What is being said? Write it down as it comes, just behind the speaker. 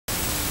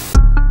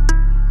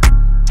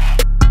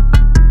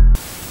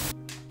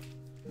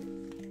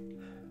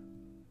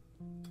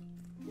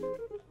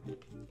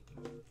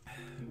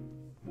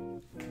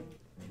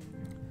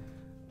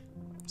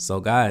So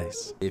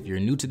guys, if you're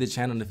new to the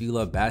channel and if you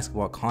love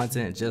basketball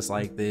content just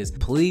like this,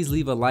 please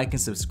leave a like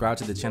and subscribe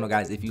to the channel.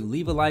 Guys, if you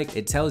leave a like,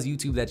 it tells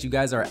YouTube that you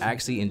guys are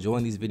actually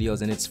enjoying these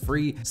videos and it's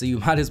free, so you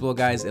might as well,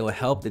 guys. It will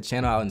help the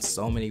channel out in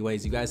so many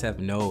ways. You guys have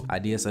no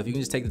idea. So if you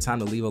can just take the time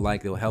to leave a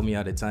like, it will help me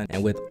out a ton.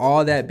 And with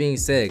all that being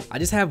said, I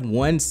just have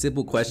one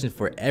simple question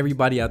for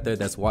everybody out there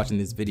that's watching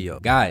this video.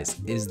 Guys,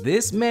 is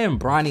this man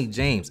Bronny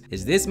James,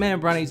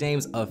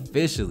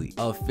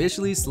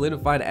 officially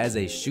solidified as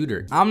a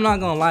shooter? I'm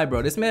not gonna lie,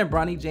 bro, this man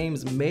Bronny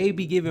James may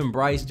be giving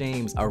Bryce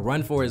James a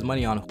run for his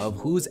money on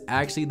who's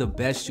actually the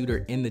best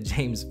shooter in the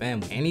James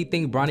family.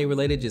 Anything Bronny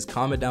related, just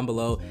comment down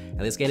below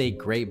and let's get a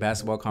great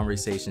basketball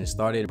conversation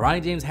started.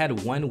 Bronny James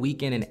had one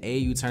weekend in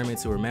AAU tournament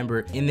to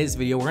remember. In this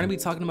video, we're gonna be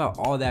talking about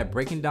all that,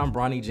 breaking down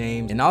Bronny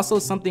James, and also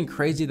something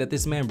crazy that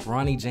this man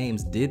Bronny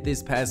James did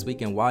this past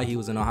weekend while he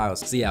was in Ohio.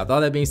 So yeah, with all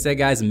that being said,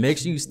 guys, make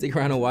sure you stick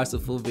around and watch the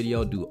full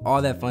video, do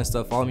all that fun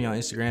stuff, follow me on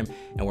Instagram,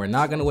 and we're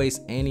not gonna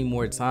waste any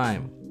more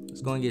time.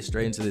 Let's go and get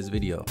straight into this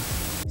video.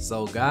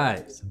 So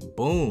guys,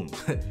 boom,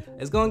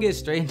 let's go and get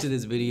straight into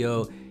this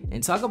video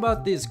and talk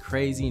about this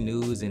crazy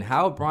news and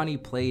how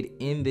Bronny played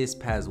in this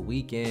past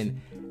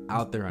weekend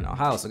out there in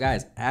Ohio. So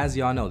guys, as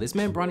y'all know, this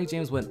man Bronny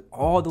James went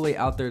all the way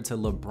out there to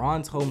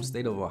LeBron's home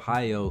state of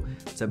Ohio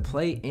to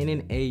play in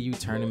an AAU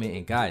tournament,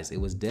 and guys, it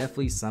was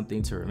definitely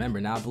something to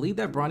remember. Now, I believe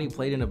that Bronny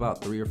played in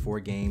about 3 or 4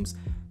 games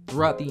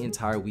throughout the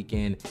entire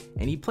weekend,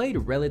 and he played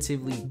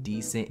relatively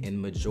decent in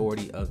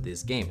majority of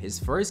this game. His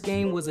first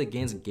game was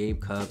against Gabe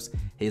Cupps,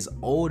 his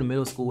old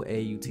middle school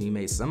AAU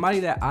teammate, somebody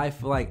that I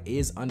feel like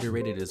is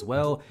underrated as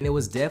well, and it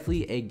was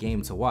definitely a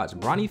game to watch.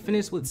 Bronny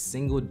finished with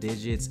single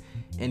digits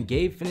and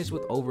Gabe finished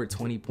with over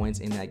 20 points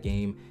in that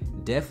game.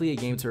 Definitely a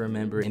game to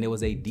remember, and it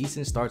was a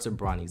decent start to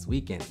Bronny's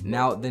weekend.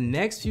 Now, the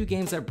next few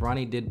games that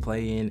Bronny did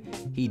play in,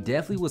 he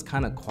definitely was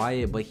kind of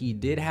quiet, but he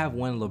did have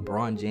one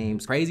LeBron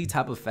James crazy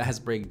type of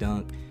fast break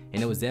dunk,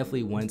 and it was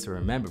definitely one to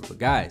remember. But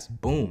guys,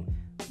 boom,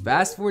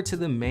 fast forward to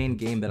the main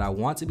game that I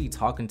want to be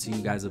talking to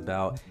you guys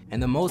about,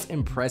 and the most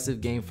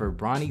impressive game for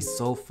Bronny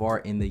so far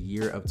in the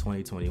year of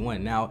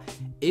 2021. Now,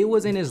 it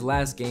was in his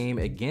last game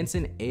against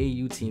an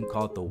AAU team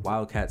called the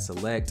Wildcat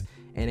Select,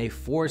 and a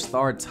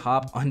 4-star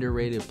top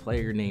underrated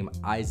player named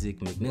Isaac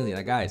Mckneely.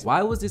 Now guys,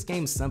 why was this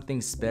game something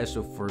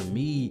special for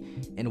me,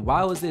 and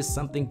why was this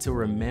something to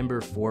remember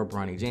for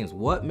Bronny James?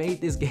 What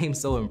made this game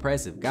so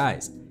impressive?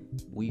 Guys,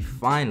 we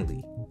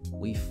finally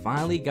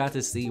got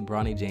to see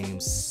Bronny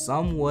James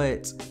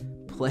somewhat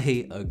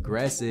play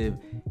aggressive,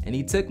 and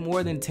he took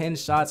more than 10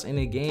 shots in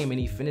a game, and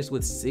he finished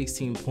with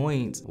 16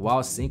 points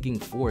while sinking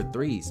 4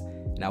 threes.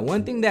 Now,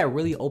 one thing that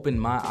really opened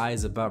my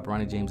eyes about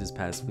Bronny James this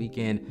past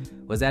weekend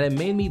was that it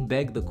made me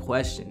beg the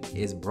question,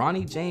 is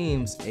Bronny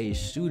James a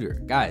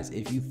shooter? Guys,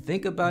 if you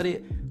think about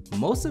it,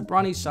 most of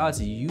Bronny's shots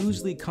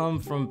usually come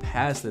from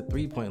past the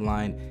three-point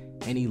line,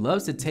 and he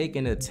loves to take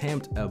and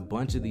attempt a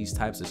bunch of these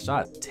types of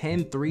shots.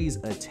 10 threes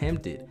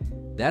attempted.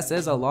 That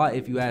says a lot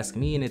if you ask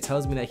me, and it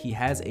tells me that he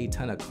has a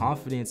ton of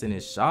confidence in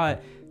his shot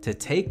to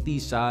take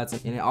these shots,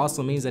 and it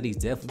also means that he's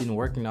definitely been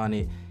working on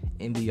it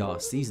in the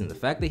off season. The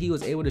fact that he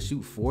was able to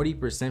shoot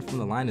 40% from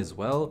the line as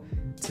well,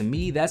 to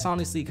me, that's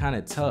honestly kind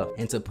of tough.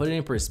 And to put it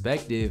in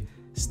perspective,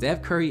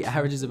 Steph Curry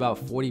averages about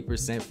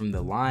 40% from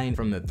the line,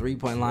 from the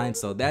three-point line.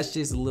 So that's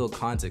just a little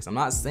context. I'm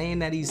not saying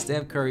that he's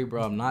Steph Curry,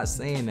 bro. I'm not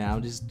saying that.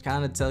 I'm just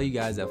kind of tell you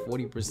guys that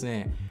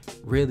 40%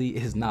 really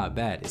is not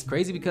bad. It's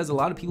crazy because a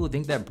lot of people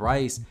think that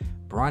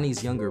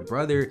Bronny's younger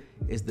brother,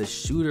 is the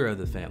shooter of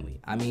the family.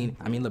 I mean,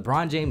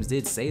 LeBron James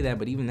did say that,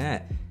 but even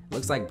that,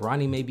 looks like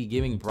Bronny may be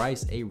giving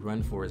Bryce a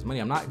run for his money.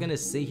 I'm not gonna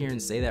sit here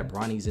and say that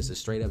Bronny's just a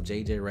straight up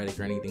JJ Redick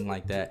or anything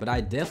like that, but I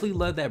definitely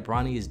love that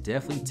Bronny is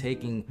definitely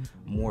taking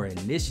more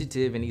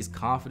initiative and he's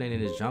confident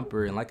in his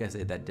jumper, and like I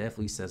said, that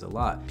definitely says a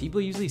lot.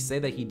 People usually say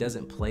that he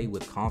doesn't play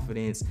with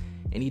confidence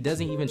and he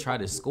doesn't even try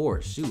to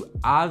score. Shoot,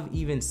 I've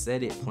even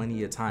said it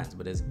plenty of times,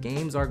 but as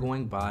games are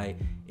going by,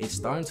 it's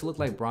starting to look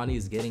like Bronny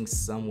is getting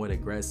somewhat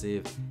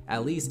aggressive,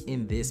 at least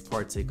in this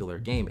particular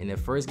game. In the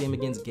first game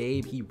against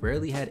Gabe, he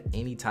rarely had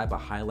any type of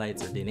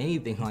highlights or did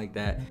anything like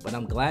that, but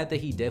I'm glad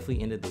that he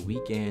definitely ended the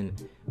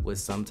weekend with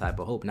some type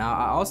of hope. Now,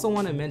 I also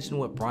want to mention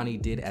what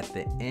Bronny did at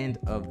the end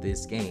of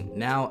this game.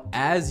 Now,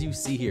 as you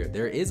see here,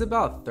 there is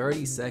about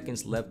 30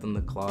 seconds left on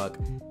the clock.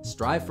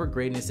 Strive for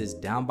Greatness is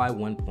down by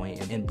 1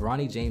 point, and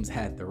Bronny James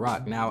had the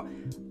rock. Now,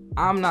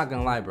 I'm not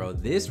gonna lie, bro,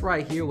 this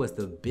right here was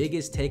the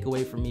biggest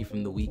takeaway for me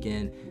from the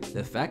weekend.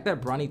 The fact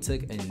that Bronny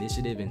took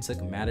initiative and took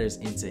matters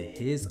into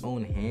his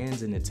own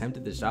hands and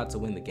attempted the shot to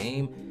win the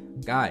game.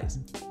 Guys,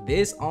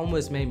 this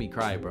almost made me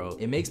cry, bro.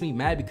 It makes me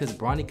mad because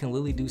Bronny can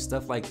literally do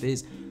stuff like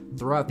this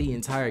throughout the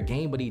entire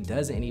game, but he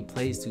doesn't, and he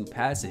plays too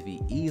passive.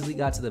 He easily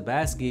got to the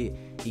basket,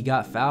 he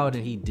got fouled,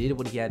 and he did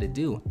what he had to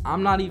do.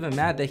 I'm not even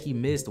mad that he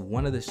missed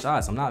one of the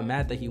shots. I'm not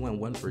mad that he went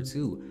 1 for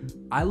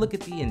 2. I look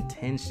at the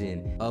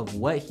intention of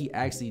what he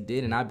actually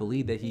did, and I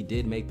believe that he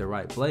did make the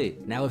right play.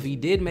 Now, if he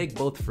did make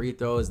both free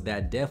throws,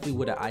 that definitely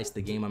would have iced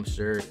the game, I'm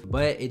sure,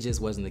 but it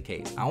just wasn't the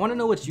case. I want to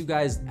know what you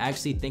guys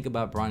actually think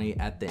about Bronny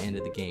at the end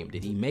of the game.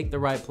 Did he make the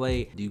right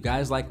play? Do you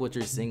guys like what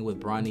you're seeing with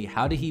Bronny?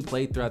 How did he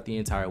play throughout the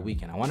entire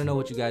weekend? I want to know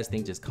what you guys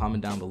think. Just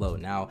comment down below.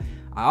 Now,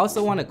 I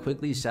also want to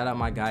quickly shout out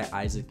my guy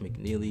Isaac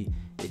Mckneely.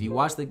 If you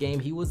watched the game,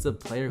 he was the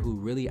player who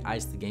really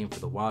iced the game for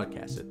the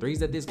Wildcats. The threes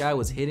that this guy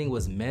was hitting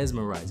was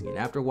mesmerizing, and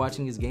after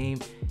watching his game,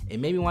 it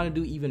made me want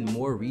to do even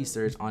more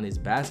research on his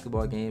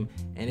basketball game,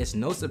 and it's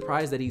no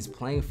surprise that he's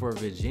playing for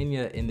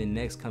Virginia in the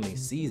next coming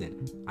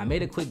season. I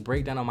made a quick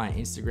breakdown on my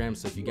Instagram,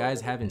 so if you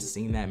guys haven't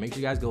seen that, make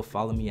sure you guys go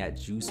follow me at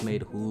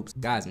JuiceMadeHoops.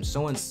 Guys, I'm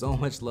showing so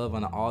much love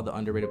on all the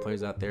underrated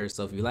players out there,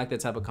 so if you like that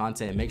type of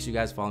content, make sure you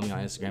guys follow me on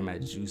Instagram at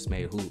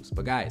JuiceMadeHoops.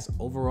 But guys,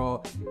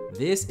 overall,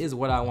 this is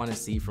what I want to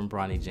see from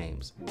Bronny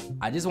James.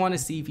 I just want to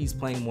see if he's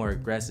playing more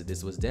aggressive.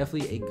 This was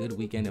definitely a good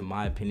weekend in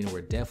my opinion.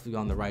 We're definitely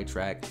on the right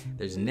track.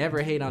 There's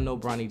never hate on no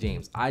Bronny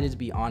James. I just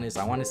be honest.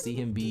 I want to see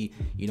him be,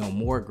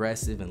 more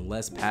aggressive and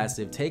less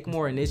passive. Take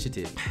more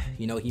initiative.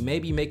 He may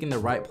be making the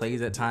right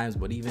plays at times,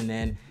 but even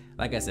then,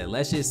 like I said,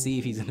 let's just see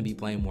if he's going to be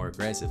playing more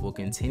aggressive. We'll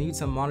continue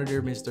to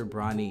monitor Mr.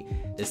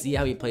 Bronny to see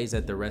how he plays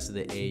at the rest of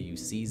the AAU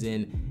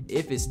season,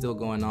 if it's still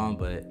going on,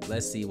 but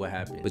let's see what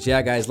happens. But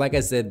yeah, guys, like I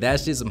said,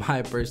 that's just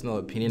my personal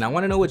opinion. I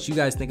want to know what you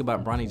guys think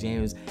about Bronny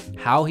James,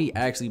 how he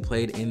actually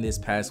played in this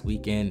past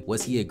weekend.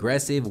 Was he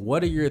aggressive?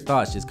 What are your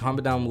thoughts? Just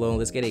comment down below and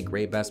let's get a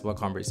great basketball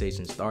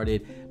conversation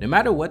started. No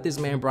matter what this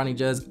man Bronny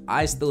does,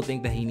 I still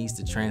think that he needs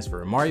to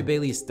transfer. Amari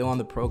Bailey is still on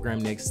the program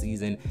next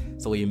season,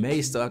 so he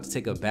may still have to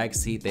take a back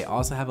seat. They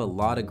also have a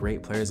lot of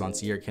great players on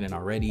Sierra Cannon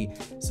already,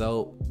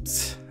 so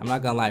I'm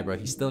not gonna lie, bro,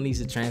 he still needs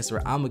to transfer.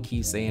 I'm gonna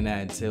keep saying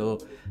that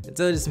until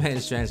this man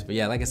is transferred.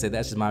 Yeah, like I said,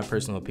 that's just my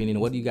personal opinion.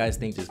 What do you guys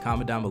think? Just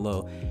comment down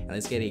below and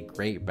let's get a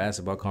great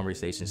basketball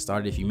conversation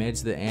started. If you made it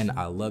to the end,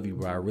 I love you,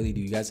 bro. I really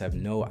do. You guys have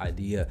no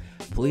idea.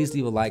 Please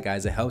leave a like,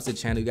 guys. It helps the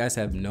channel. You guys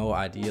have no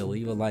idea.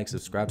 Leave a like,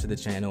 subscribe to the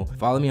channel,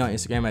 follow me on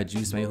Instagram at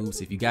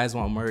JuiceMadeHoops. If you guys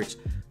want merch,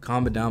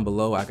 comment down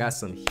below. I got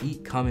some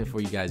heat coming for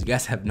you guys. You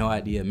guys have no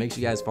idea. Make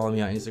sure you guys follow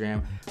me on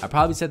Instagram. I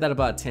probably said that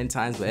about 10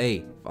 times, but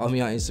hey, follow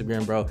me on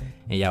Instagram, bro.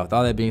 And yeah, with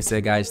all that being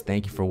said, guys,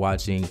 thank you for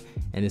watching,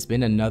 and it's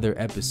been another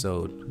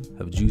episode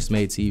of Juice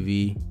Made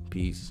TV.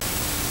 Peace.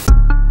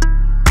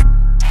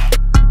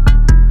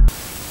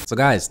 So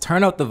guys,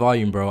 turn up the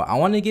volume, bro. I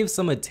want to give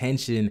some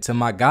attention to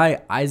my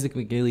guy Isaac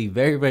Mckneely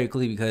very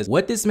quickly, because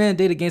what this man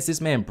did against this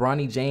man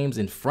Bronny James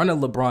in front of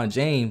LeBron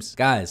James,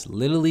 guys,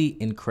 literally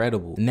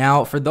incredible.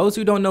 Now, for those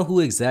who don't know who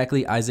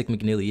exactly Isaac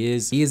Mckneely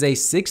is, he is a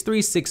 6'3",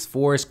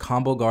 6'4"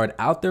 combo guard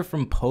out there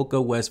from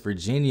Polka, West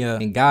Virginia.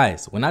 And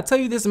guys, when I tell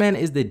you this man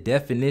is the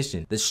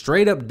definition, the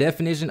straight up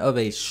definition of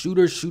a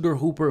shooter,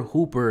 hooper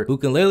who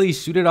can literally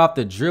shoot it off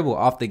the dribble,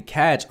 off the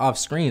catch, off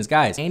screens,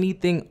 guys,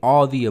 anything,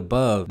 all the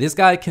above. This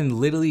guy can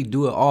literally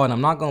do it all, and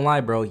I'm not gonna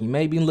lie, bro, he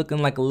may be looking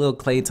like a little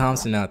Klay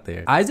Thompson out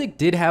there. Isaac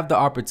did have the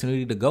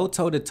opportunity to go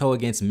toe-to-toe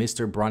against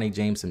Mr. Bronny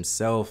James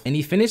himself, and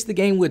he finished the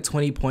game with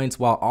 20 points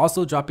while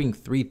also dropping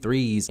 3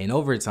 threes in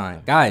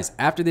overtime. Guys,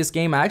 after this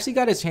game, I actually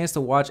got a chance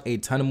to watch a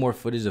ton of more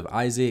footage of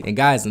Isaac, and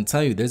guys, I'm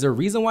telling you, there's a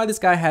reason why this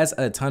guy has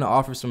a ton of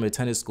offers from a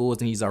ton of schools,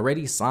 and he's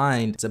already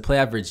signed to play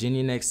at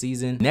Virginia next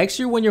season. Next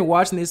year, when you're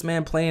watching this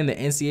man play in the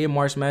NCAA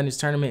March Madness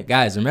tournament,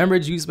 guys, remember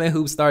Juice Man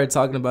Hoops started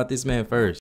talking about this man first.